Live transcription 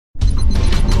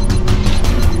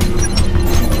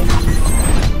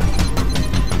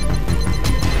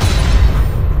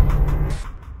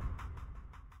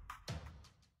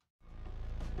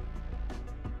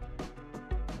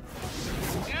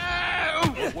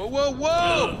Whoa, whoa,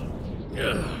 whoa!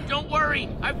 Don't worry,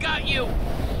 I've got you!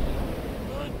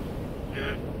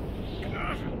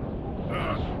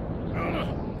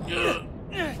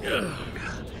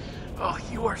 Oh,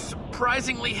 you are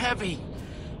surprisingly heavy.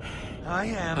 I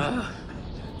am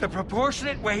the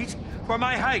proportionate weight for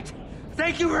my height.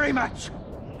 Thank you very much.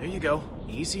 There you go.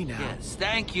 Easy now. Yes,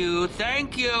 thank you,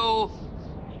 thank you.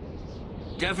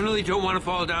 Definitely don't want to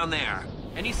fall down there.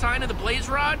 Any sign of the blaze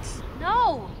rods?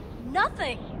 No,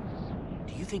 nothing.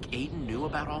 Do you think Aiden knew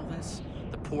about all this?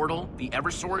 The portal, the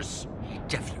Eversource? He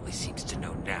definitely seems to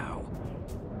know now.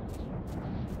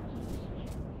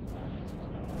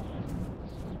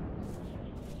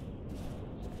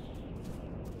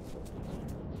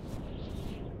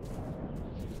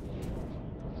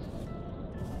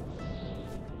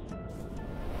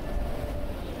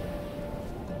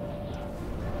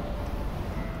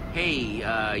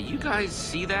 Hey, you guys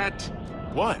see that?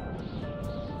 What?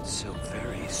 So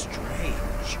very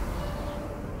strange.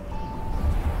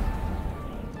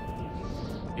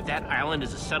 If that island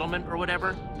is a settlement or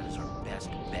whatever, that is our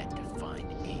best bet to find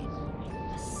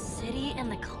Aiden. A city in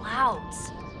the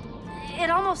clouds. It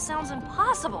almost sounds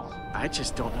impossible. I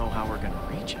just don't know how we're gonna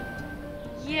reach it.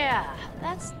 Yeah,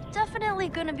 that's definitely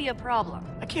gonna be a problem.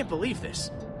 I can't believe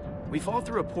this. We fall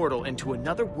through a portal into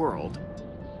another world,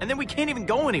 and then we can't even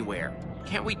go anywhere.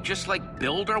 Can't we just, like,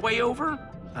 build our way over?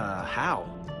 How?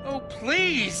 Oh,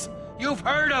 please! You've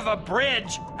heard of a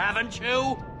bridge, haven't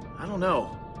you? I don't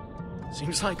know.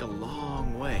 Seems like a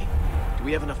long way. Do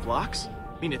we have enough blocks?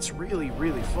 I mean, it's really,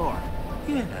 really far.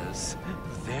 Yes,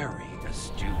 very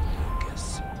astute,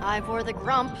 Lucas. Ivor the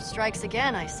Grump strikes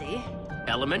again, I see.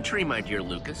 Elementary, my dear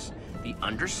Lucas. The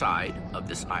underside of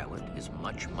this island is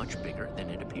much, much bigger than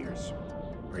it appears.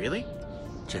 Really?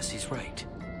 Jesse's right.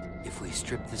 If we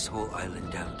strip this whole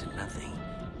island down to nothing,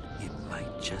 it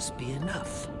might just be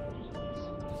enough.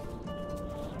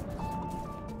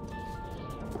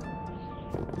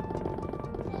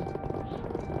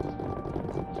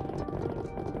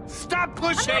 Stop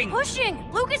pushing! I'm not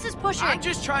pushing! Lucas is pushing! I'm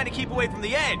just trying to keep away from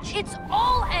the edge. It's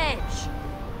all edge!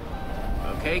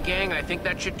 Okay, gang, I think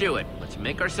that should do it. Let's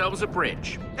make ourselves a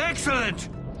bridge. Excellent!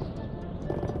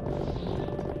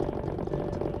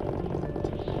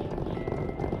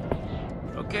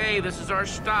 Okay, this is our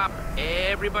stop.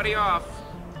 Everybody off.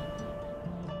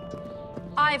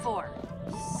 Ivor,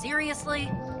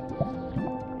 seriously?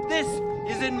 This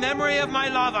is in memory of my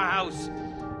lava house.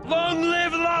 Long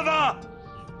live lava!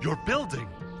 Your building.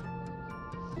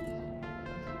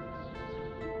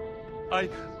 I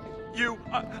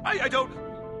don't...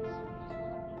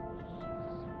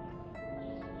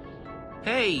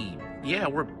 Hey, yeah,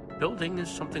 we're building. Is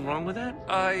something wrong with that?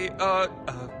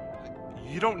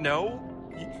 You don't know?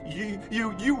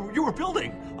 You were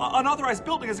building. Unauthorized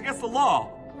building is against the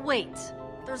law. Wait,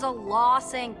 there's a law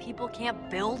saying people can't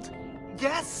build?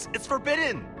 Yes, it's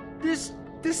forbidden.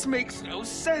 This makes no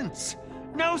sense.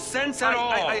 No sense at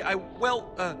all.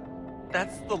 Well,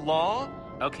 that's the law?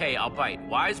 Okay, I'll bite.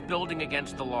 Why is building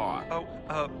against the law?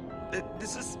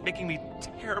 This is making me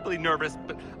terribly nervous,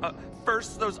 but,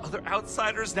 first those other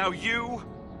outsiders, now you.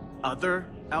 Other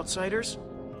outsiders?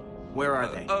 Where are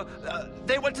they?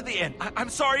 They went to the inn. I'm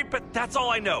sorry, but that's all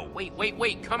I know.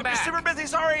 Wait, come back. Super busy,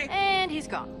 sorry. And he's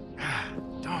gone.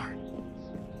 Darn.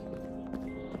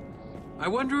 I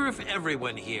wonder if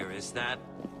everyone here is that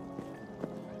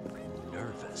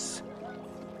nervous.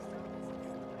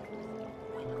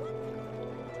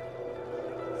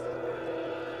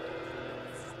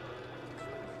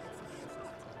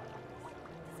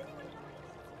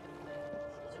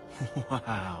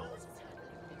 Wow.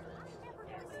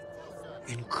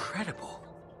 Incredible.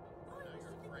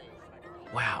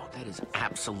 Wow, that is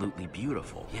absolutely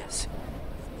beautiful. Yes.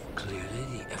 Clearly,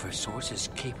 the Eversource is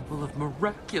capable of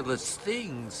miraculous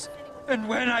things. And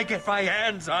when I get my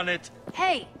hands on it.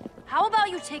 Hey, how about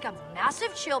you take a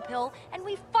massive chill pill and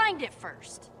we find it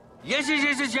first?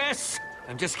 Yes.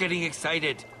 I'm just getting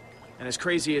excited. And as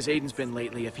crazy as Aiden's been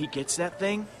lately, if he gets that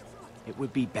thing, it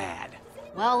would be bad.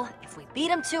 Well, if we beat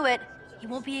him to it, he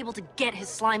won't be able to get his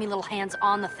slimy little hands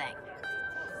on the thing.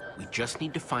 We just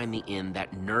need to find the inn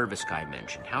that nervous guy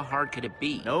mentioned. How hard could it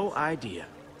be? No idea.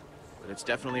 But it's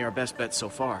definitely our best bet so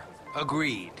far.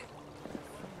 Agreed.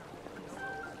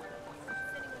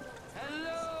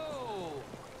 Hello!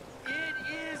 It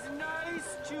is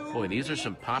nice to Boy, these are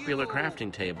some popular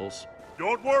crafting tables.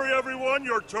 Don't worry, everyone.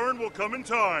 Your turn will come in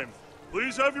time.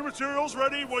 Please have your materials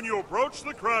ready when you approach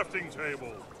the crafting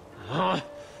table. I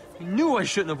knew I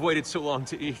shouldn't have waited so long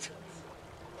to eat.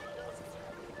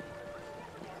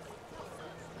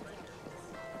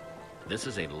 This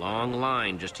is a long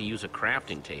line just to use a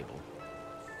crafting table.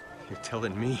 You're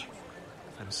telling me?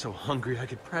 I'm so hungry I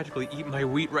could practically eat my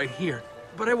wheat right here.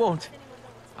 But I won't.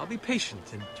 I'll be patient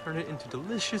and turn it into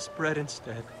delicious bread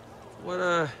instead. What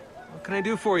can I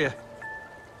do for you?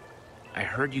 I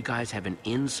heard you guys have an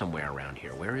inn somewhere around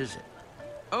here. Where is it?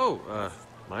 Oh,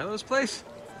 Milo's place?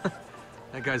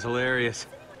 That guy's hilarious.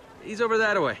 He's over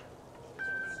that way.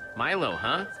 Milo,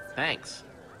 huh? Thanks.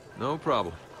 No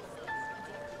problem.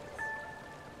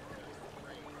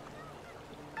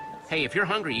 Hey, if you're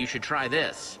hungry, you should try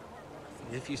this.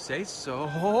 If you say so.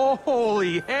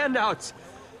 Holy handouts!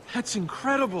 That's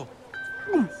incredible.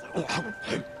 Do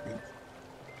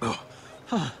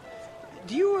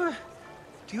you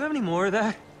have any more of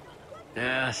that?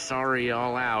 Sorry,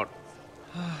 all out.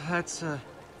 That's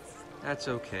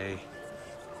okay.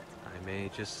 I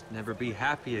may just never be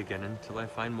happy again until I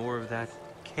find more of that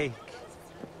cake.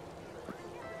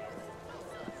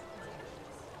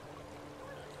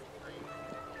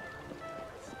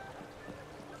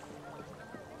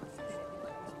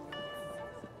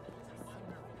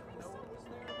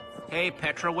 Hey,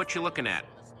 Petra, what you looking at?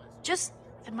 Just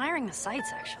admiring the sights,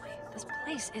 actually. This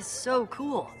place is so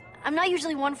cool. I'm not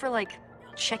usually one for, like,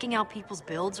 checking out people's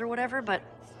builds or whatever, but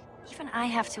even I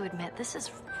have to admit, this is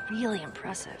really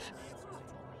impressive.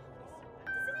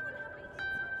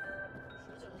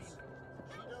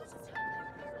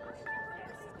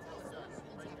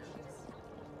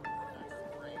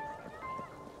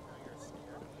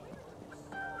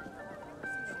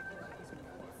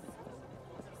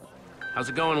 How's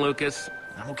it going, Lucas?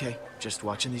 I'm okay, just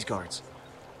watching these guards.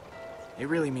 They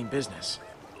really mean business.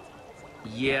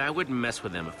 Yeah, I wouldn't mess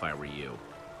with them if I were you.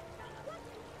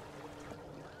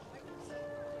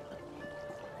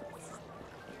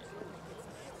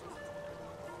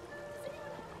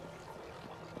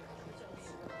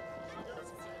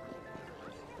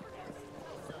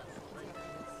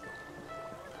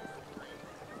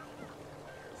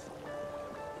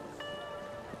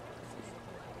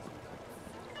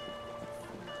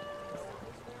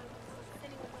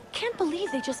 Can't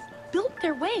believe they just built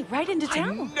their way right into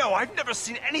town. No, I've never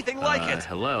seen anything like it.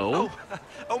 Hello?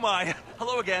 Oh my.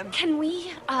 Hello again. Can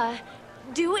we,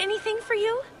 do anything for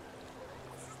you?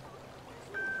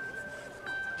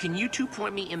 Can you two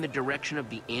point me in the direction of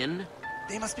the inn?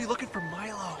 They must be looking for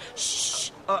Milo.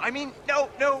 Shh.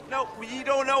 No. We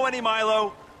don't know any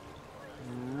Milo.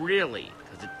 Really?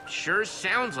 Because it sure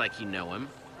sounds like you know him.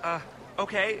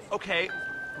 Okay.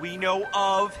 We know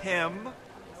of him.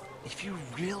 If you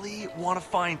really want to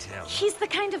find him... He's the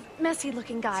kind of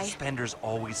messy-looking guy. Suspenders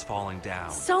always falling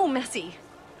down. So messy.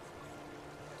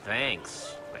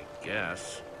 Thanks, I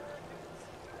guess.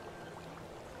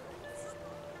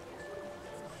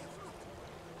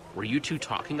 Were you two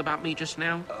talking about me just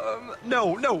now?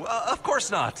 No, of course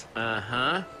not.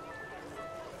 Uh-huh.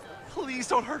 Please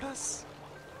don't hurt us.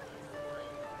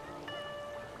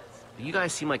 You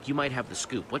guys seem like you might have the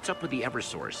scoop. What's up with the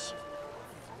Eversource?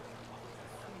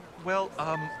 Well,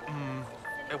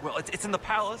 it's in the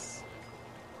palace.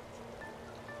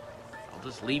 I'll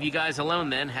just leave you guys alone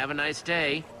then. Have a nice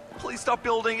day. Please stop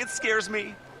building, it scares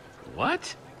me.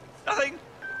 What? Nothing.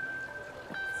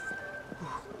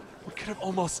 We could have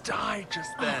almost died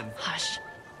just then. Oh, hush.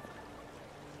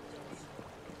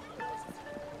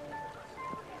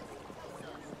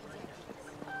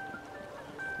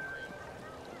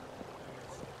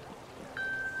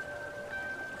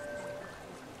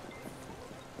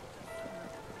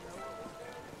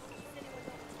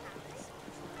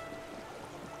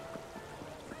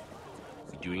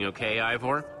 Doing okay,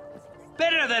 Ivor?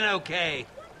 Better than okay.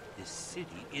 This city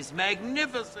is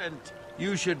magnificent.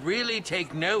 You should really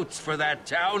take notes for that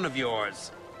town of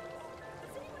yours.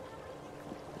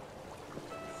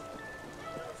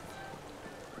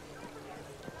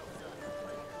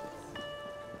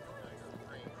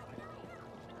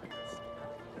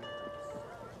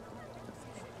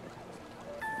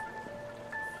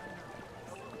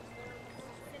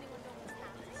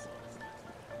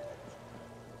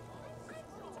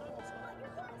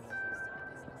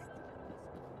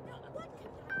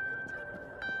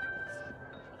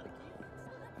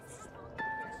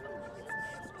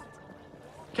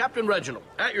 Captain Reginald,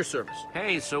 at your service.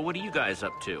 Hey, so what are you guys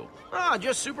up to?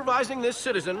 Just supervising this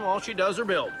citizen while she does her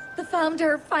build. The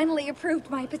founder finally approved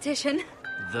my petition.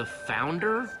 The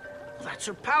founder? That's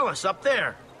her palace up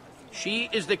there. She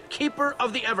is the keeper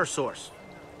of the Eversource.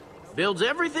 Builds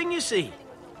everything you see.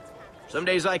 Some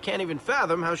days I can't even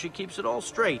fathom how she keeps it all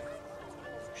straight.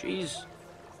 She's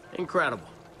incredible.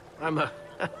 I'm a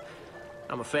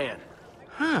fan.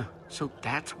 Huh. So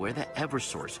that's where the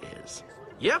Eversource is.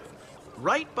 Yep.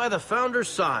 Right by the founder's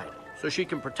side, so she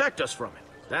can protect us from it.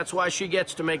 That's why she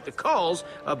gets to make the calls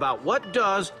about what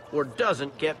does or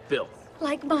doesn't get built.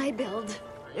 Like my build.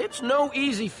 It's no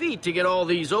easy feat to get all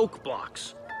these oak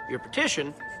blocks. Your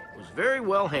petition was very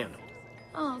well handled.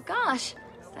 Oh, gosh.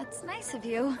 That's nice of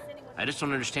you. I just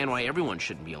don't understand why everyone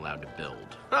shouldn't be allowed to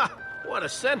build. Ha! What a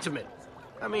sentiment.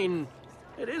 I mean,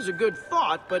 it is a good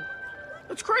thought, but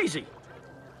it's crazy.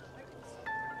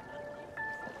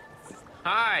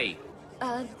 Hi.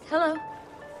 Hello.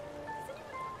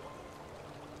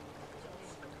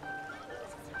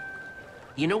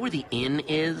 You know where the inn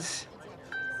is?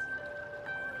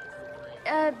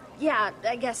 Yeah,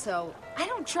 I guess so. I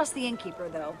don't trust the innkeeper,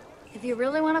 though. If you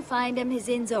really want to find him, his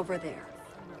inn's over there.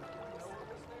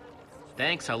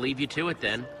 Thanks, I'll leave you to it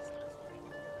then.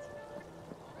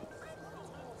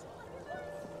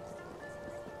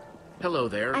 Hello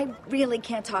there. I really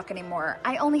can't talk anymore.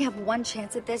 I only have one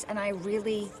chance at this, and I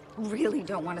really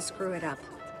don't want to screw it up.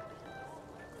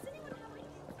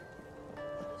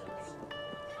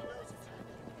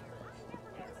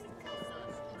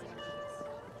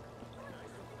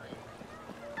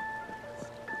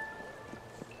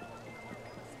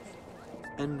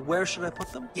 And where should I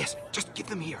put them? Yes, just give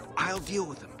them here. I'll deal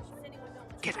with them.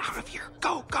 Get out of here.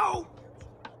 Go, go!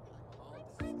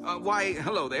 Why,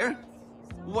 hello there.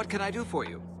 What can I do for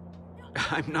you?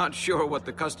 I'm not sure what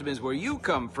the custom is where you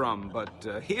come from,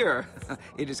 but here,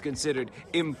 it is considered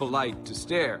impolite to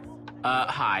stare.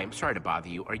 Hi, I'm sorry to bother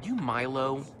you. Are you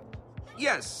Milo?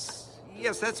 Yes,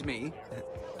 that's me.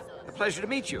 A pleasure to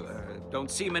meet you. Don't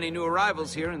see many new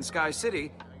arrivals here in Sky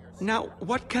City. Now,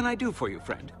 what can I do for you,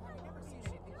 friend?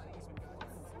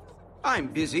 I'm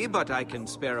busy, but I can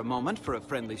spare a moment for a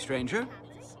friendly stranger.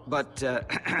 But,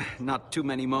 not too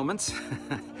many moments.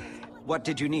 What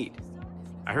did you need?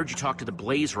 I heard you talk to the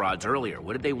Blaze Rods earlier.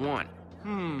 What did they want?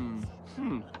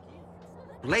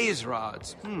 Blaze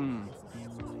rods,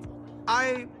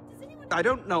 I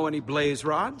don't know any blaze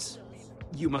rods.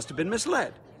 You must have been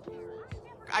misled.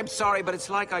 I'm sorry, but it's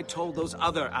like I told those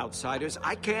other outsiders.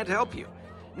 I can't help you.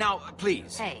 Now,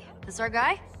 please. Hey, this our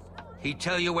guy? He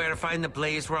tell you where to find the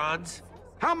blaze rods?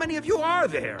 How many of you are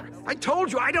there? I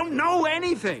told you, I don't know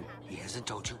anything. He hasn't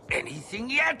told you anything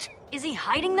yet? Is he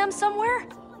hiding them somewhere?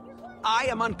 I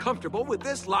am uncomfortable with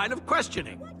this line of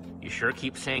questioning. You sure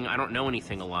keep saying I don't know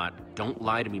anything a lot. Don't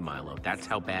lie to me, Milo. That's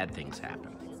how bad things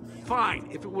happen. Fine,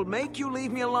 if it will make you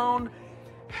leave me alone.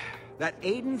 That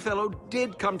Aiden fellow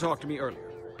did come talk to me earlier.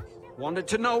 Wanted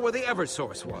to know where the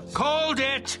Eversource was. Called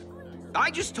it! I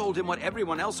just told him what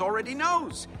everyone else already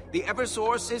knows. The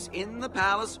Eversource is in the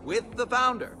palace with the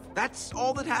founder. That's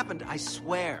all that happened, I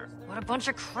swear. What a bunch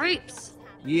of creeps.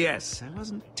 Yes, I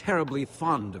wasn't terribly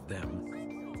fond of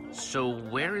them. So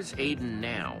where is Aiden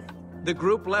now? The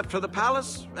group left for the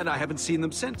palace, and I haven't seen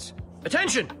them since.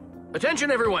 Attention!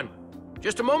 Attention, everyone!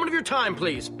 Just a moment of your time,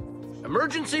 please.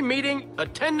 Emergency meeting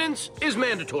attendance is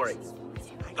mandatory.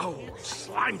 Oh,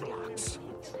 slime blocks.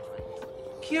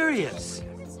 Curious.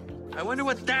 I wonder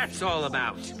what that's all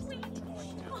about.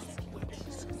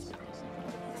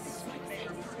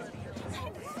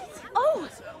 Oh,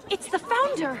 it's the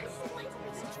founder.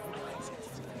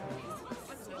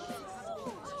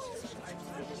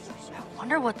 I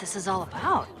wonder what this is all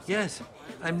about. Yes,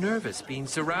 I'm nervous being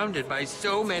surrounded by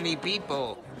so many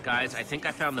people. Guys, I think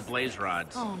I found the Blaze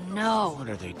Rods. Oh no. What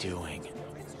are they doing?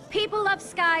 People of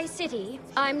Sky City,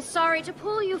 I'm sorry to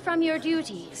pull you from your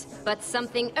duties, but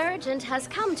something urgent has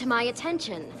come to my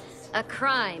attention. A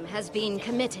crime has been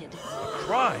committed.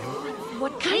 Crime?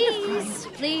 What kind of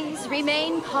crime? Please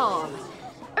remain calm.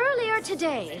 Earlier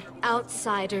today,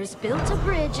 outsiders built a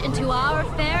bridge into our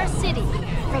fair city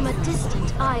from a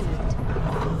distant island.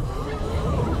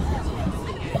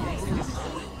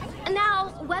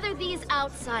 Now, whether these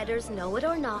outsiders know it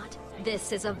or not,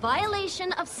 this is a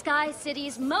violation of Sky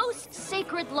City's most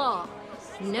sacred law.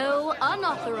 No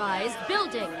unauthorized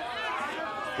building.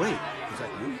 Wait, is that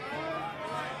you?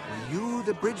 Are you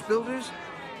the bridge builders?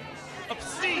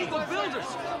 Obscene! The builders!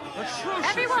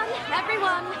 Atrocious!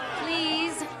 Everyone,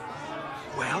 please.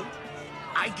 Well,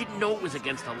 I didn't know it was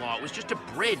against the law. It was just a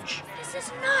bridge. This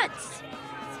is nuts.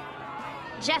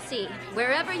 Jesse,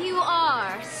 wherever you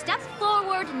are, step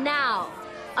forward now.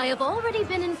 I have already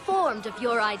been informed of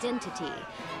your identity.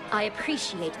 I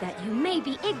appreciate that you may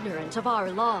be ignorant of our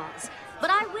laws, but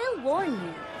I will warn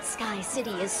you, Sky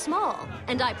City is small,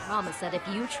 and I promise that if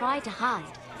you try to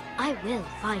hide, I will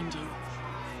find you.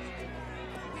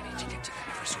 We need to get to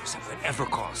the Eversource at whatever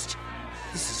cost.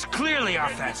 This is clearly our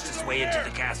fastest way into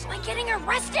the castle. Am I getting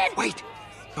arrested? Wait!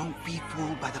 Don't be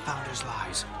fooled by the Founder's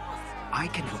lies. I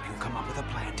can help you come up with a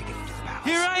plan to get into the palace.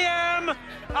 Here I am!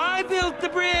 I built the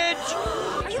bridge!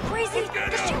 Are you crazy?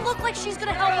 Does she look like she's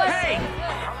gonna help us? Hey!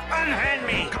 Unhand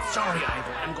me! Sorry,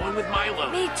 Ivor. I'm going with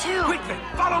Milo. Me too. Quick then,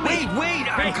 follow me! Wait!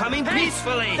 I'm coming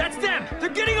peacefully! That's them! They're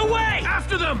getting away!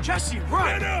 After them! Jesse,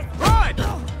 run! Get him! Run!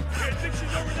 I think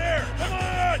she's over there! Come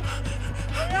on!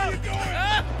 Where are you going?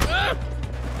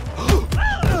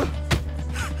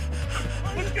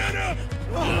 Let's get him!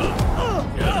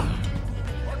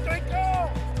 Where'd they go?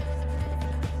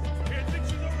 I think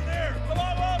she's over there! Come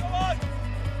on, come on, come on!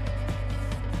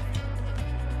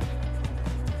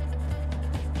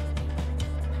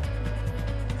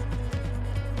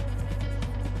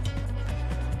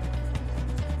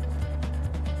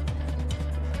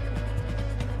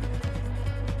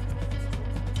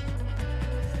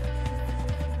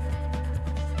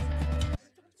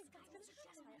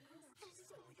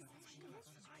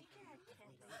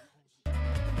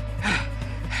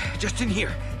 Just in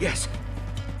here, yes.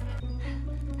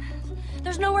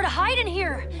 There's nowhere to hide in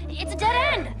here. It's a dead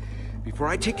end. Before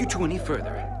I take you to any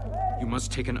further, you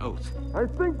must take an oath. I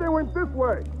think they went this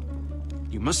way.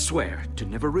 You must swear to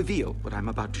never reveal what I'm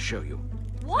about to show you.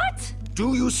 What?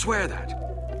 Do you swear that?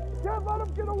 Can't let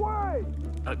them get away!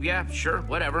 Yeah, sure,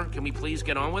 whatever. Can we please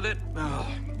get on with it? Oh,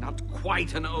 not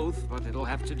quite an oath, but it'll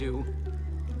have to do.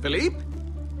 Philippe?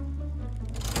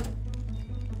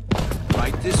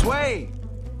 Right this way.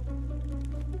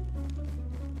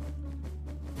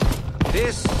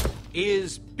 This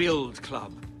is Build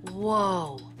Club.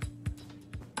 Whoa.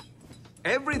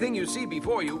 Everything you see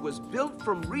before you was built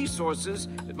from resources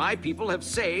that my people have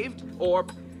saved or,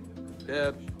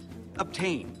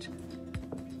 obtained.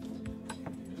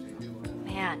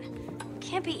 Man,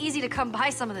 can't be easy to come by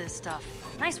some of this stuff.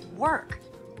 Nice work.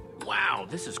 Wow,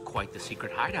 this is quite the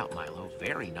secret hideout, Milo.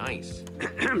 Very nice.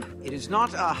 It is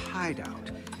not a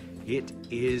hideout. It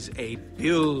is a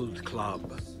build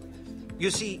club.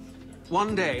 You see,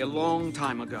 one day, a long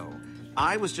time ago,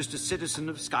 I was just a citizen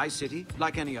of Sky City,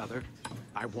 like any other.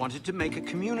 I wanted to make a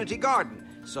community garden,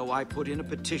 so I put in a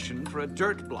petition for a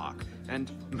dirt block, and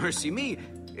mercy me,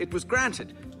 it was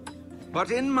granted.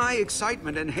 But in my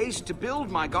excitement and haste to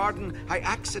build my garden, I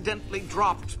accidentally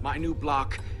dropped my new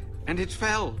block, and it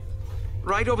fell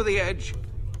right over the edge.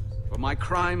 For my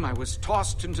crime, I was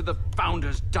tossed into the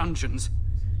Founder's dungeons.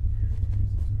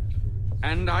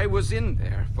 And I was in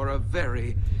there for a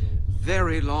very,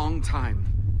 very long time.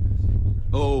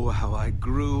 Oh, how I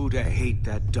grew to hate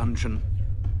that dungeon.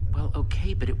 Well,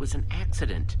 okay, but it was an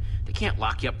accident. They can't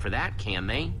lock you up for that, can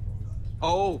they?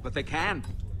 Oh, but they can.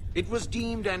 It was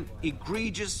deemed an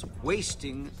egregious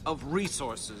wasting of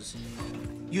resources.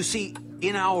 You see,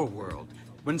 in our world,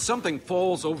 when something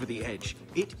falls over the edge,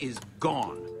 it is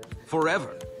gone.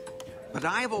 Forever. But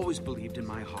I've always believed in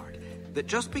my heart that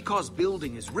just because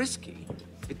building is risky,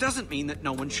 it doesn't mean that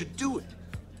no one should do it.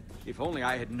 If only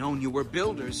I had known you were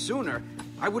builders sooner,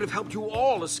 I would have helped you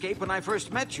all escape when I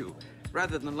first met you,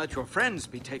 rather than let your friends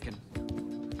be taken.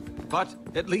 But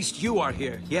at least you are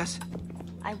here, yes?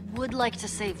 I would like to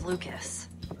save Lucas.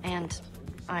 And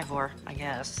Ivor, I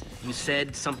guess. You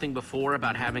said something before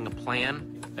about having a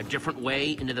plan? A different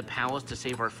way into the palace to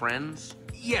save our friends?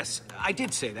 Yes, I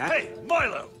did say that. Hey,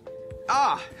 Milo!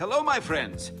 Ah, hello, my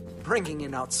friends. Bringing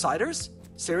in outsiders?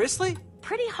 Seriously?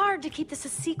 Pretty hard to keep this a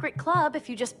secret club if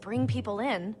you just bring people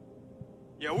in.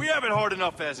 Yeah, we have it hard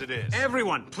enough as it is.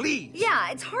 Everyone, please!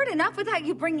 Yeah, it's hard enough without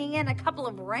you bringing in a couple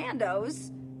of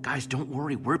randos. Guys, don't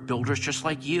worry. We're builders just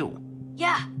like you.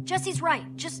 Yeah, Jesse's right.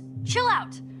 Just chill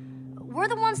out. We're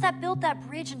the ones that built that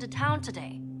bridge into town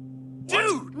today.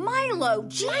 Dude! Milo,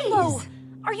 jeez! Milo!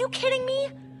 Are you kidding me?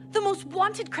 The most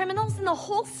wanted criminals in the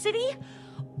whole city?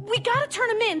 We gotta turn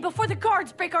them in before the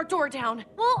guards break our door down.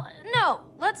 Well, no,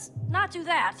 let's not do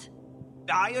that.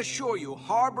 I assure you,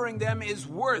 harboring them is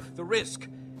worth the risk.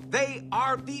 They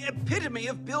are the epitome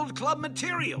of Build Club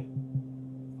material.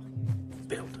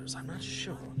 Builders, I'm not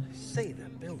sure. Say they're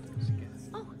builders.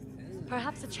 Oh,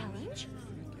 perhaps a challenge?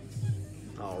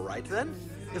 All right then.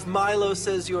 If Milo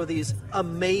says you're these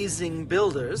amazing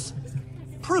builders,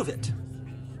 prove it.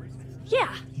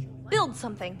 Yeah, build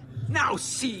something. Now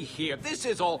see here, this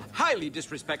is all highly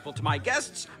disrespectful to my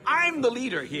guests. I'm the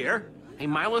leader here. Hey,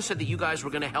 Milo said that you guys were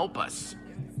gonna help us.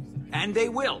 And they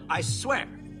will, I swear.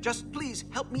 Just please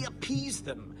help me appease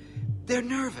them. They're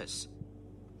nervous.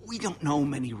 We don't know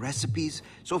many recipes,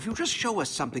 so if you just show us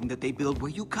something that they build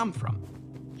where you come from.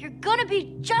 You're gonna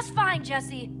be just fine,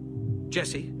 Jesse.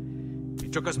 Jesse,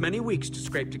 it took us many weeks to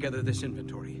scrape together this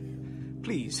inventory.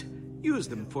 Please, use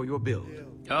them for your build.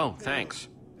 Oh, thanks.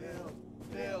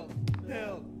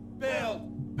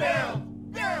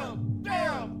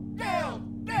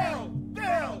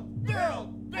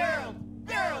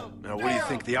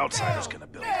 think the outsider's gonna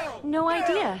build? No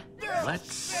idea.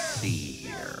 Let's see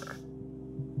here.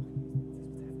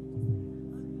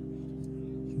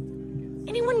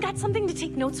 Anyone got something to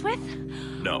take notes with?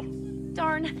 No.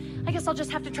 Darn. I guess I'll just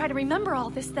have to try to remember all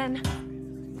this then.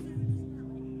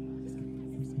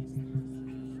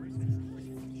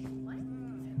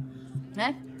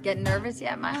 Eh? Getting nervous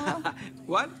yet, Milo?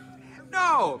 What?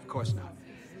 No, of course not.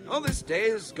 Well, this day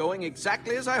is going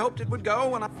exactly as I hoped it would go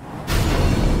when I...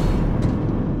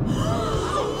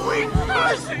 Wait,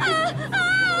 mercy!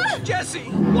 Jesse,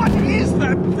 what is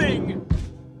that thing?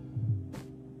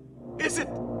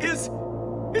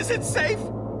 Is it safe?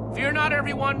 Fear not,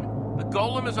 everyone. The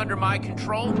golem is under my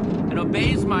control and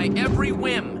obeys my every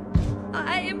whim.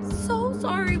 I am so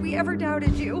sorry we ever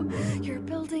doubted you. Your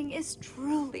building is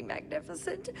truly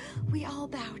magnificent. We all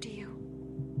bow to you.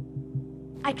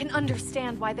 I can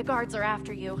understand why the guards are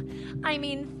after you. I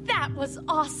mean, that was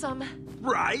awesome.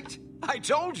 Right? I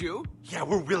told you. Yeah,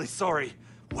 we're really sorry.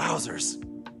 Wowzers.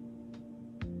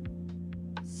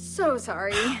 So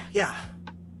sorry. Yeah.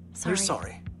 Sorry. We're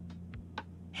sorry.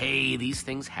 Hey, these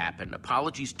things happen.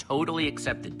 Apologies totally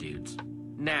accepted, dudes.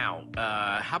 Now,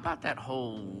 how about that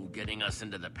whole getting us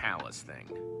into the palace thing?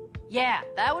 Yeah,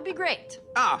 that would be great.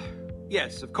 Ah,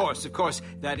 yes, of course.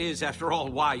 That is, after all,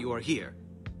 why you are here.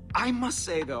 I must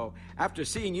say, though, after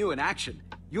seeing you in action,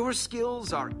 your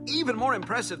skills are even more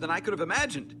impressive than I could have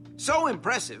imagined. So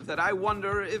impressive that I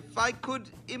wonder if I could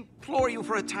implore you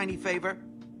for a tiny favor.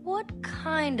 What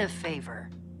kind of favor?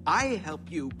 I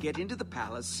help you get into the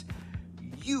palace.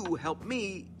 You help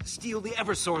me steal the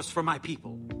Eversource for my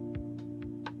people.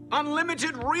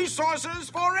 Unlimited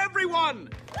resources for everyone!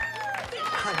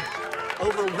 I'm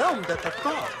overwhelmed at the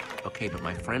thought. Okay, but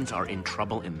my friends are in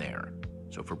trouble in there.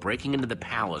 So if we're breaking into the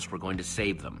palace, we're going to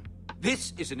save them.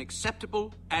 This is an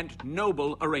acceptable and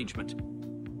noble arrangement.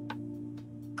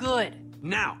 Good.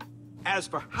 Now, as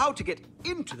for how to get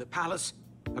into the palace,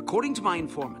 according to my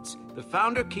informants, the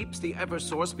founder keeps the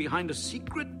Eversource behind a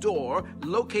secret door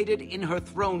located in her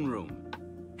throne room.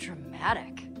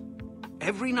 Dramatic.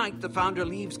 Every night, the founder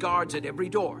leaves guards at every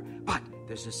door, but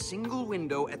there's a single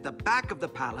window at the back of the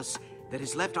palace that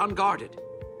is left unguarded.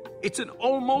 It's an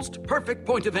almost perfect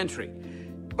point of entry,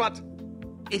 but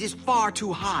it is far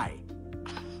too high.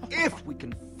 If we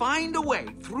can find a way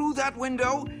through that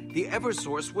window, the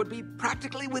Eversource would be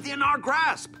practically within our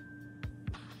grasp.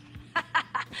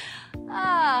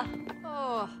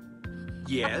 Oh.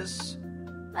 Yes?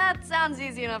 That sounds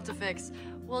easy enough to fix.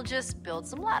 We'll just build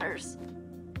some ladders.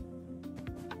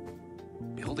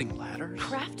 Building ladders?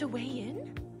 Craft a way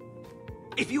in?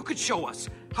 If you could show us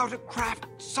how to craft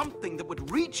something that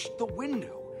would reach the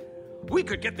window, we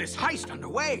could get this heist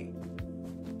underway.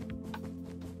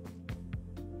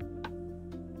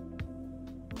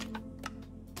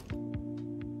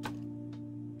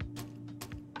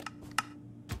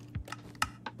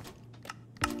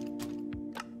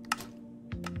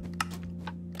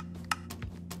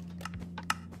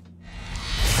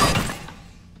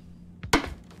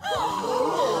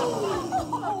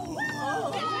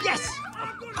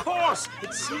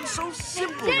 It seems so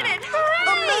simple. Did it! Hooray!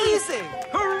 Amazing!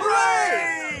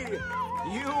 Hooray!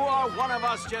 You are one of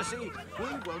us, Jesse. We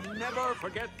will never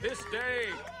forget this day.